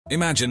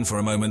Imagine for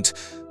a moment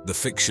the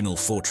fictional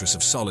fortress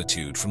of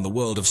solitude from the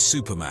world of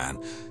Superman,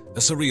 a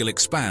surreal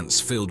expanse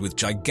filled with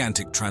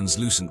gigantic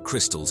translucent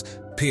crystals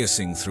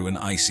piercing through an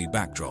icy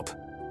backdrop.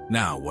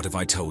 Now, what if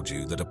I told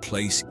you that a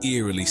place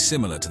eerily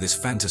similar to this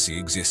fantasy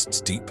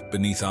exists deep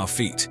beneath our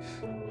feet?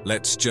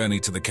 Let's journey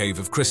to the Cave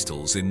of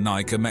Crystals in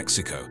Naica,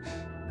 Mexico.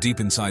 Deep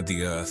inside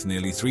the earth,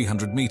 nearly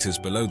 300 meters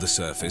below the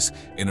surface,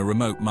 in a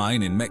remote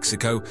mine in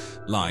Mexico,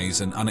 lies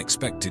an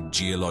unexpected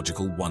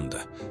geological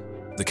wonder.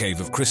 The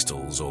Cave of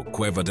Crystals, or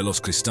Cueva de los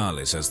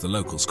Cristales as the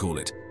locals call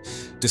it.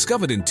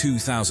 Discovered in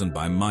 2000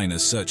 by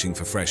miners searching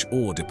for fresh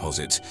ore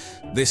deposits,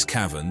 this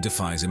cavern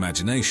defies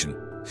imagination.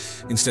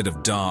 Instead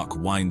of dark,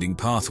 winding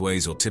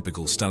pathways or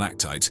typical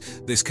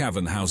stalactites, this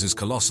cavern houses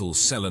colossal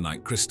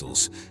selenite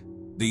crystals.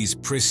 These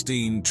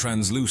pristine,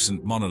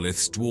 translucent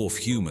monoliths dwarf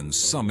humans,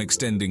 some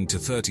extending to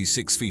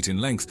 36 feet in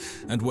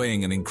length and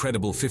weighing an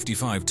incredible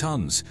 55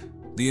 tons.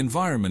 The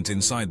environment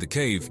inside the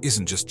cave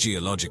isn't just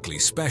geologically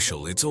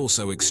special, it's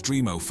also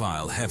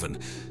extremophile heaven,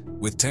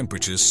 with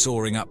temperatures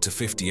soaring up to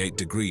 58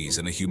 degrees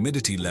and a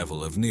humidity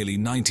level of nearly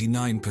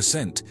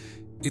 99%.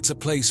 It's a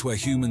place where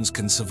humans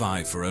can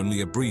survive for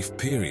only a brief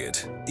period,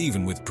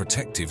 even with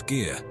protective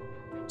gear.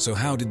 So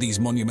how did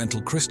these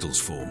monumental crystals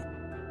form?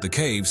 The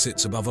cave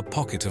sits above a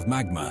pocket of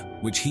magma,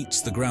 which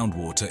heats the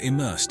groundwater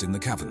immersed in the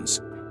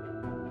caverns.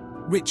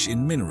 Rich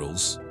in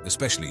minerals,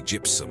 especially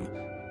gypsum,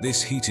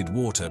 this heated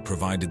water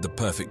provided the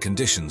perfect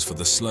conditions for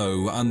the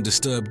slow,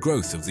 undisturbed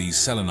growth of these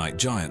selenite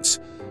giants.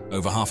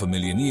 Over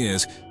 500,000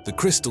 years, the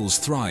crystals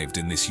thrived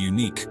in this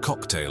unique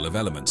cocktail of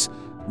elements,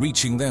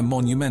 reaching their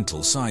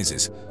monumental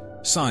sizes.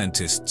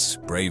 Scientists,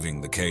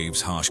 braving the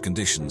cave's harsh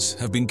conditions,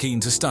 have been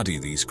keen to study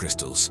these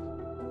crystals.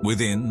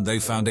 Within, they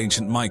found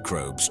ancient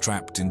microbes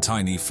trapped in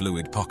tiny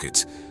fluid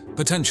pockets,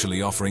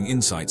 potentially offering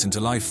insights into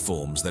life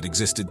forms that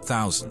existed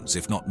thousands,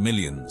 if not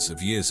millions,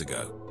 of years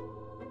ago.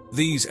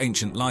 These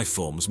ancient life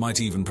forms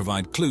might even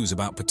provide clues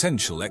about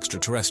potential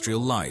extraterrestrial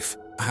life,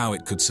 how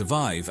it could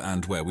survive,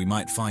 and where we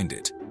might find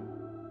it.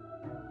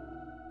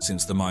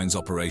 Since the mine's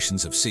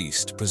operations have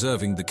ceased,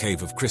 preserving the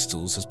Cave of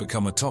Crystals has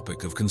become a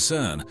topic of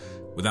concern.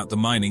 Without the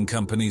mining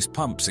company's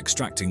pumps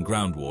extracting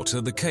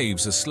groundwater, the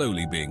caves are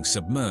slowly being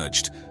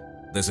submerged.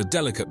 There's a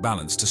delicate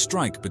balance to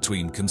strike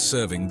between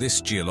conserving this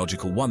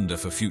geological wonder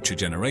for future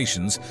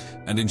generations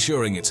and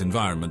ensuring its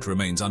environment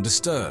remains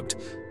undisturbed,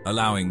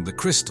 allowing the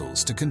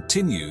crystals to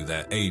continue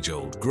their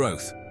age-old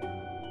growth.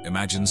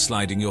 Imagine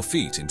sliding your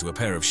feet into a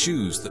pair of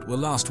shoes that were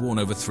last worn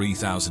over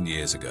 3,000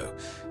 years ago.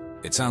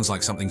 It sounds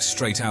like something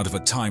straight out of a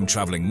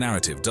time-traveling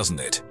narrative, doesn't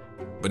it?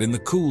 But in the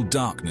cool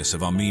darkness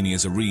of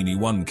Armenia's Arini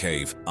 1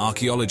 cave,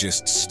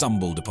 archaeologists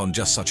stumbled upon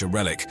just such a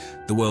relic,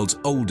 the world's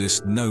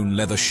oldest known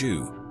leather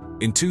shoe.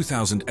 In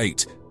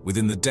 2008,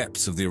 within the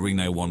depths of the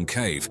Arini 1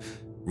 cave,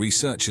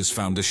 researchers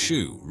found a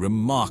shoe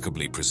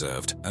remarkably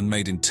preserved and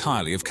made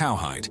entirely of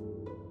cowhide.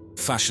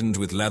 Fashioned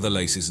with leather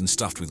laces and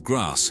stuffed with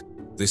grass,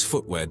 this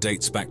footwear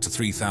dates back to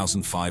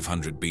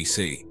 3,500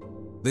 BC.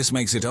 This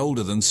makes it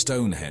older than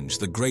Stonehenge,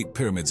 the Great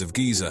Pyramids of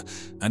Giza,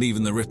 and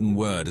even the written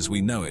word as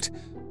we know it.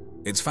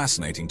 It's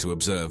fascinating to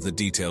observe the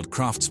detailed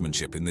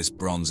craftsmanship in this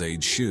Bronze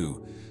Age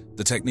shoe.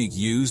 The technique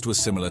used was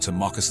similar to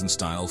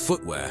moccasin-style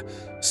footwear,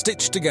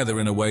 stitched together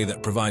in a way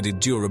that provided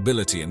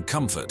durability and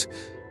comfort.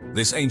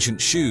 This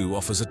ancient shoe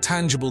offers a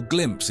tangible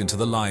glimpse into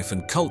the life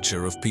and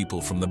culture of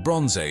people from the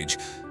Bronze Age,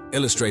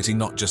 illustrating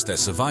not just their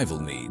survival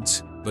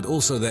needs, but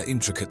also their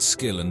intricate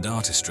skill and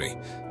artistry.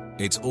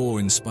 It's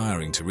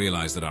awe-inspiring to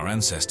realize that our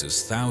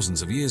ancestors,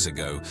 thousands of years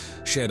ago,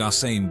 shared our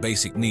same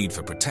basic need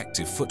for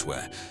protective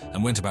footwear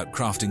and went about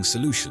crafting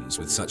solutions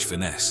with such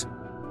finesse.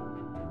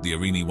 The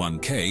Arini 1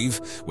 cave,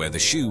 where the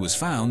shoe was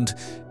found,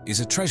 is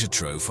a treasure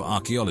trove for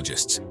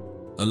archaeologists.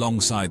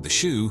 Alongside the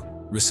shoe,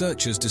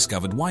 researchers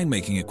discovered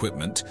winemaking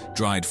equipment,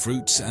 dried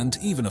fruits, and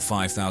even a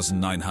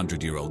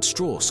 5,900-year-old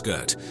straw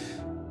skirt.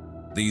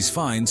 These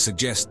finds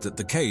suggest that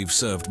the cave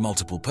served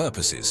multiple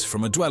purposes,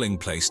 from a dwelling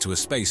place to a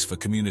space for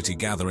community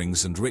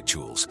gatherings and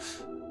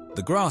rituals.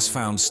 The grass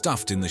found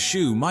stuffed in the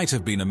shoe might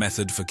have been a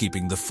method for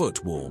keeping the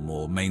foot warm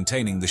or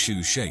maintaining the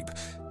shoe's shape.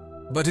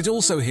 But it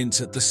also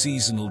hints at the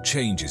seasonal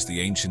changes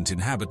the ancient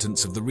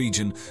inhabitants of the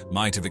region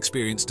might have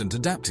experienced and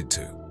adapted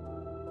to.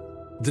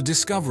 The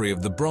discovery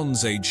of the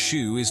Bronze Age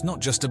shoe is not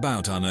just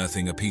about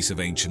unearthing a piece of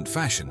ancient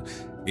fashion,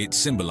 it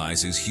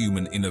symbolizes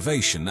human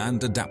innovation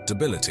and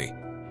adaptability.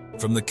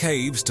 From the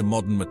caves to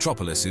modern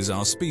metropolises,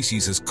 our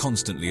species has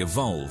constantly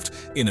evolved,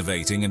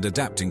 innovating and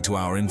adapting to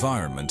our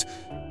environment.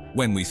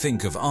 When we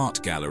think of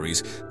art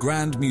galleries,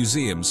 grand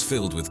museums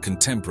filled with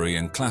contemporary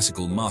and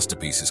classical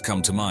masterpieces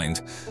come to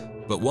mind.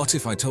 But what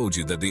if I told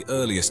you that the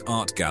earliest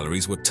art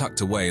galleries were tucked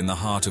away in the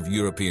heart of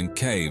European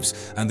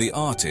caves, and the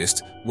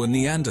artists were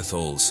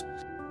Neanderthals?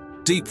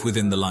 Deep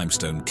within the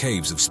limestone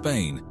caves of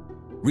Spain,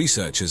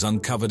 researchers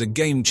uncovered a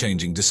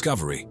game-changing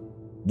discovery: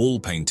 wall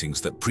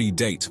paintings that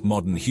predate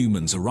modern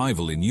humans'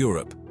 arrival in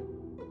Europe.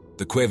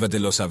 The Cueva de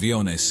los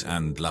Aviones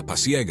and La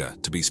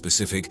Pasiega, to be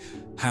specific,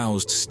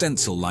 housed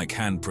stencil-like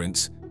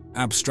handprints,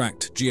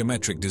 abstract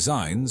geometric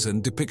designs,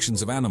 and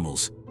depictions of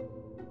animals.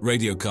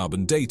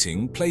 Radiocarbon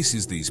dating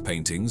places these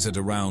paintings at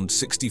around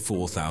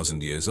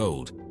 64,000 years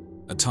old,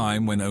 a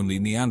time when only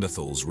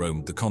Neanderthals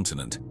roamed the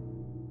continent.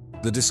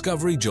 The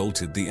discovery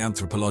jolted the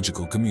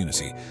anthropological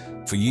community.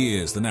 For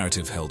years, the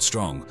narrative held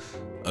strong.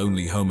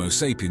 Only Homo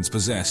sapiens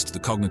possessed the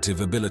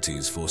cognitive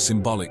abilities for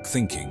symbolic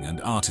thinking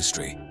and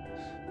artistry.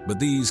 But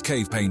these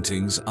cave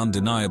paintings,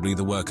 undeniably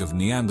the work of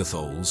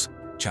Neanderthals,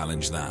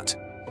 challenge that.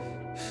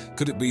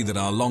 Could it be that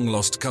our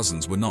long-lost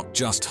cousins were not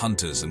just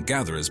hunters and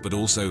gatherers, but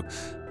also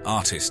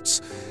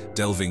artists?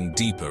 Delving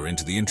deeper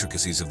into the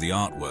intricacies of the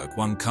artwork,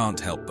 one can't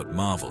help but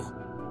marvel.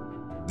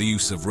 The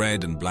use of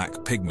red and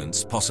black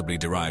pigments, possibly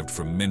derived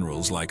from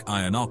minerals like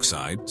iron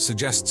oxide,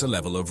 suggests a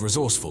level of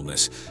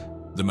resourcefulness.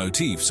 The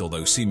motifs,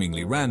 although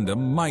seemingly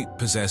random, might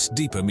possess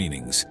deeper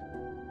meanings.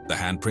 The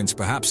handprints,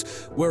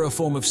 perhaps, were a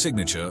form of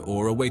signature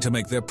or a way to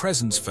make their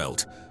presence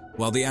felt,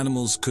 while the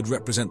animals could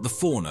represent the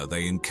fauna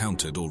they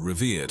encountered or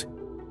revered.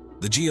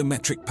 The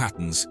geometric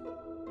patterns,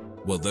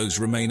 well, those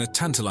remain a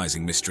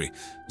tantalizing mystery.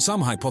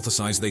 Some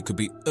hypothesize they could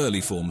be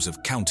early forms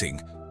of counting,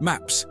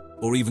 maps,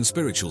 or even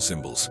spiritual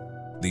symbols.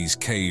 These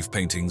cave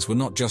paintings were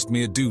not just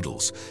mere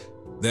doodles.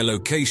 Their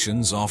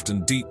locations,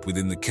 often deep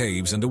within the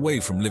caves and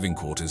away from living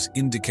quarters,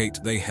 indicate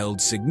they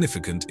held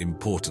significant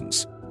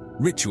importance.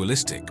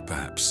 Ritualistic,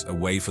 perhaps, a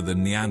way for the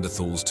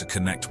Neanderthals to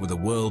connect with a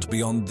world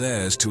beyond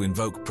theirs, to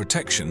invoke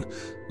protection,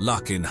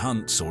 luck in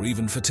hunts, or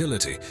even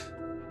fertility.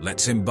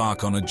 Let's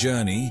embark on a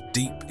journey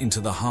deep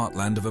into the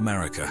heartland of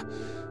America.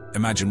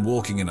 Imagine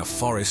walking in a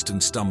forest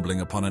and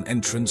stumbling upon an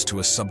entrance to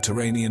a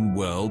subterranean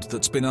world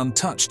that's been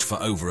untouched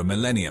for over a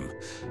millennium.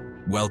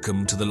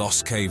 Welcome to the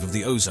lost cave of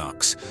the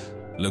Ozarks.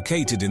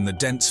 Located in the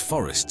dense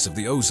forests of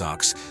the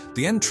Ozarks,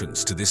 the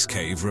entrance to this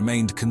cave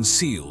remained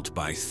concealed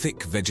by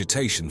thick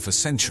vegetation for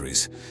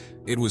centuries.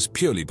 It was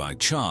purely by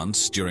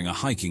chance, during a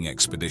hiking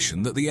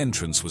expedition, that the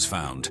entrance was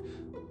found.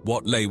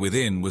 What lay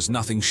within was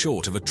nothing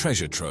short of a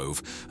treasure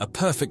trove, a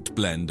perfect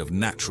blend of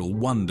natural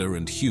wonder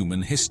and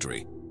human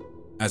history.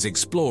 As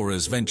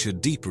explorers ventured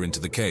deeper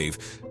into the cave,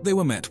 they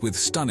were met with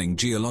stunning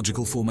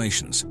geological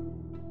formations.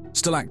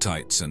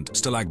 Stalactites and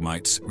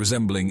stalagmites,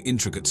 resembling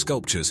intricate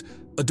sculptures,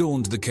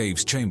 adorned the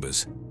cave's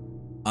chambers.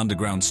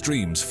 Underground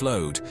streams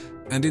flowed,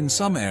 and in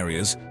some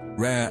areas,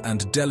 rare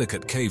and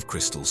delicate cave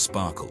crystals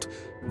sparkled,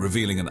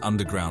 revealing an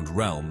underground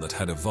realm that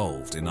had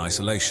evolved in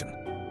isolation.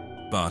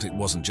 But it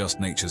wasn't just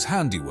nature's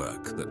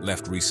handiwork that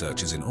left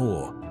researchers in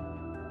awe.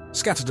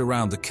 Scattered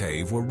around the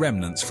cave were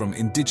remnants from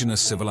indigenous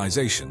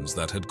civilizations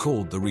that had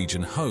called the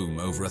region home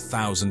over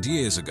 1,000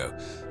 years ago.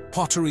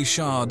 Pottery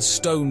shards,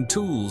 stone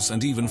tools,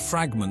 and even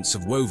fragments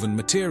of woven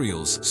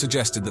materials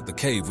suggested that the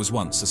cave was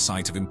once a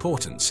site of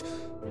importance.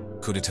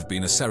 Could it have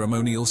been a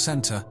ceremonial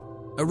center,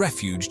 a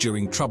refuge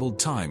during troubled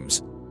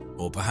times,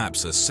 or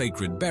perhaps a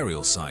sacred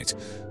burial site?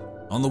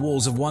 On the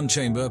walls of one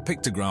chamber,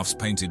 pictographs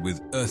painted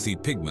with earthy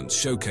pigments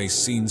showcase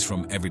scenes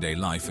from everyday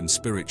life and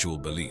spiritual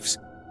beliefs.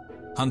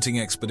 Hunting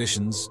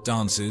expeditions,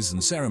 dances,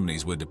 and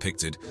ceremonies were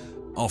depicted,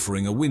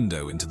 offering a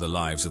window into the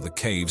lives of the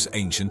cave's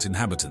ancient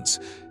inhabitants.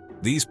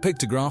 These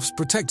pictographs,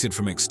 protected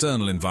from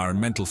external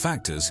environmental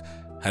factors,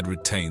 had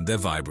retained their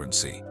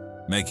vibrancy,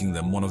 making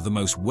them one of the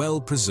most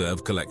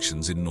well-preserved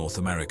collections in North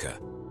America.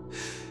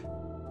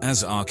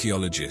 As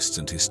archaeologists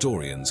and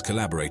historians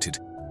collaborated,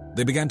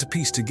 they began to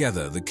piece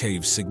together the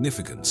cave's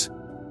significance.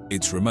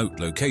 Its remote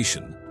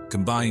location,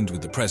 combined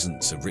with the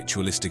presence of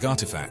ritualistic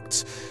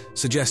artifacts,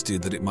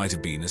 suggested that it might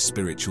have been a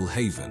spiritual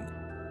haven.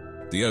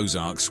 The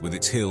Ozarks, with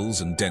its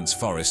hills and dense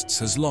forests,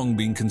 has long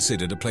been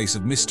considered a place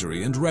of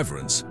mystery and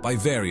reverence by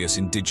various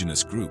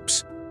indigenous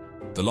groups.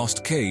 The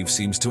lost cave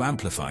seems to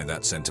amplify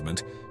that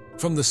sentiment.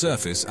 From the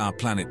surface, our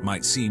planet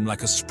might seem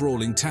like a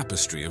sprawling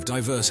tapestry of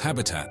diverse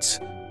habitats,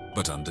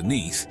 but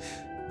underneath,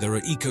 there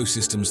are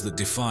ecosystems that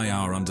defy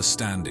our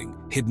understanding,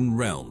 hidden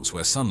realms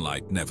where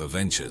sunlight never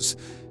ventures.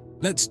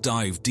 Let's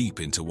dive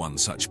deep into one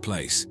such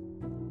place,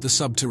 the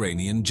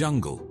subterranean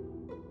jungle.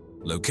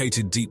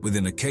 Located deep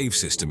within a cave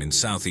system in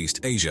Southeast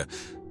Asia,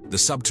 the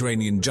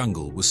subterranean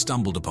jungle was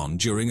stumbled upon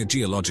during a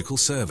geological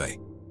survey.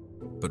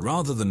 But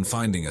rather than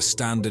finding a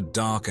standard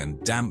dark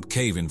and damp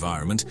cave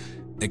environment,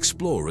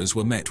 explorers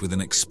were met with an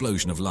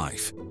explosion of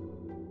life.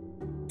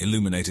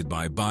 Illuminated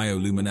by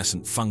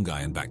bioluminescent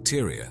fungi and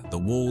bacteria, the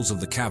walls of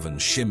the cavern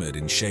shimmered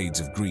in shades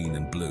of green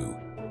and blue.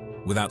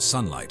 Without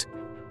sunlight,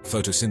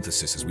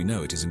 photosynthesis as we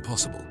know it is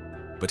impossible.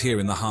 But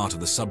here in the heart of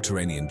the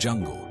subterranean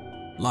jungle,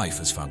 life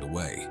has found a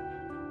way.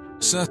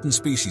 Certain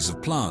species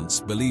of plants,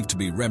 believed to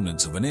be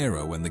remnants of an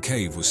era when the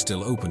cave was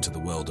still open to the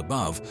world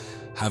above,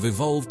 have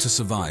evolved to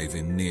survive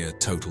in near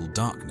total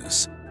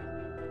darkness.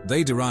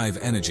 They derive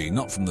energy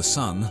not from the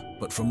sun,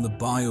 but from the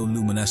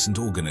bioluminescent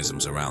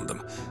organisms around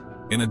them,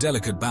 in a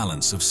delicate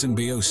balance of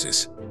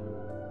symbiosis.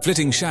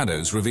 Flitting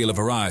shadows reveal a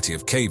variety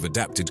of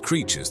cave-adapted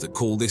creatures that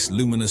call this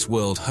luminous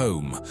world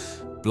home.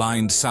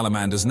 Blind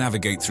salamanders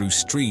navigate through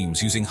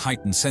streams using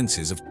heightened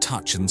senses of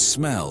touch and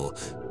smell.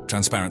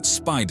 Transparent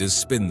spiders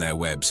spin their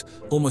webs,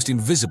 almost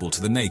invisible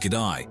to the naked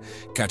eye,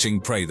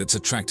 catching prey that's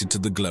attracted to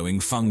the glowing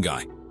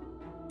fungi.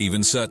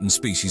 Even certain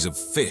species of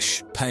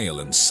fish,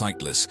 pale and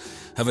sightless,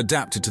 have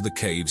adapted to the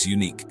cave's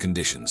unique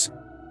conditions,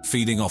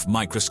 feeding off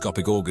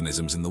microscopic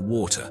organisms in the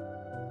water.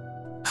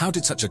 How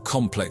did such a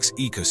complex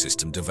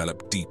ecosystem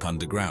develop deep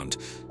underground?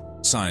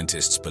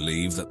 Scientists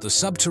believe that the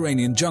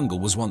subterranean jungle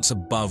was once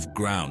above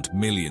ground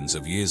millions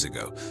of years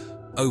ago.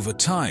 Over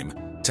time,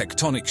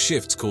 tectonic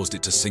shifts caused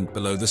it to sink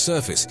below the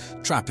surface,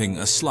 trapping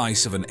a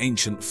slice of an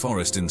ancient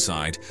forest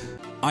inside.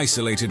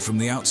 Isolated from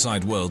the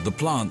outside world, the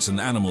plants and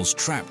animals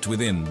trapped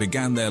within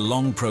began their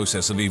long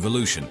process of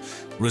evolution,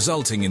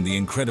 resulting in the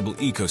incredible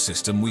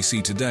ecosystem we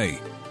see today.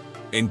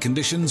 In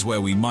conditions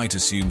where we might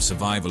assume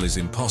survival is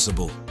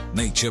impossible,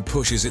 nature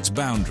pushes its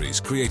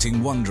boundaries,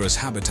 creating wondrous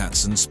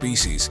habitats and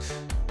species.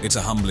 It's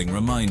a humbling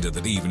reminder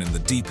that even in the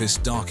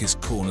deepest,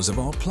 darkest corners of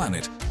our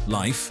planet,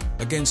 life,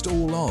 against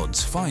all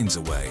odds, finds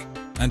a way.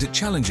 And it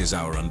challenges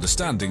our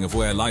understanding of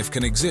where life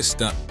can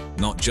exist,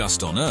 not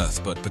just on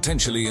Earth, but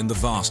potentially in the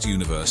vast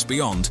universe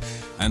beyond.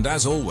 And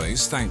as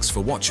always, thanks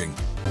for watching.